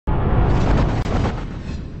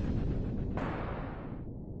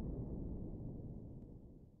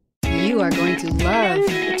You are going to love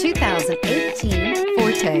the 2018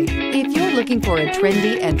 Forte. If you're looking for a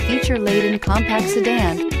trendy and feature-laden compact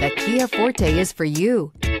sedan, the Kia Forte is for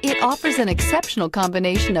you. It offers an exceptional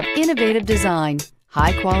combination of innovative design,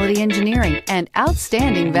 high-quality engineering, and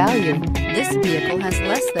outstanding value. This vehicle has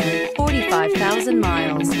less than 45,000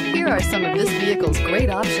 miles. Here are some of this vehicle's great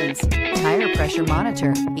options: tire pressure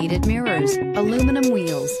monitor, heated mirrors, aluminum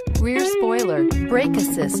wheels, rear spoiler, brake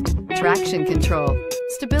assist, traction control,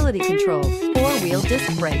 stability control, four-wheel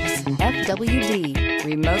disc brakes, FWD,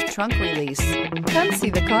 remote trunk release. Come see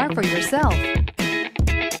the car for yourself.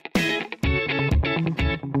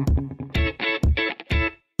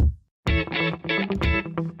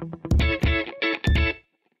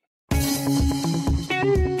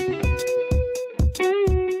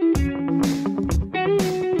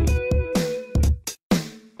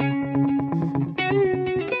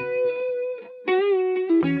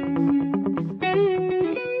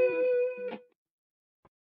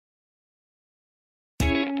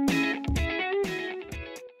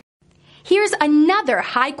 Here's another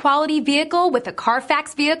high-quality vehicle with a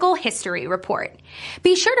Carfax Vehicle History Report.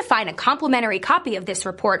 Be sure to find a complimentary copy of this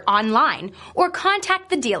report online or contact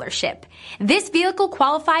the dealership. This vehicle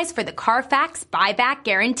qualifies for the Carfax Buyback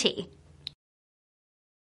Guarantee.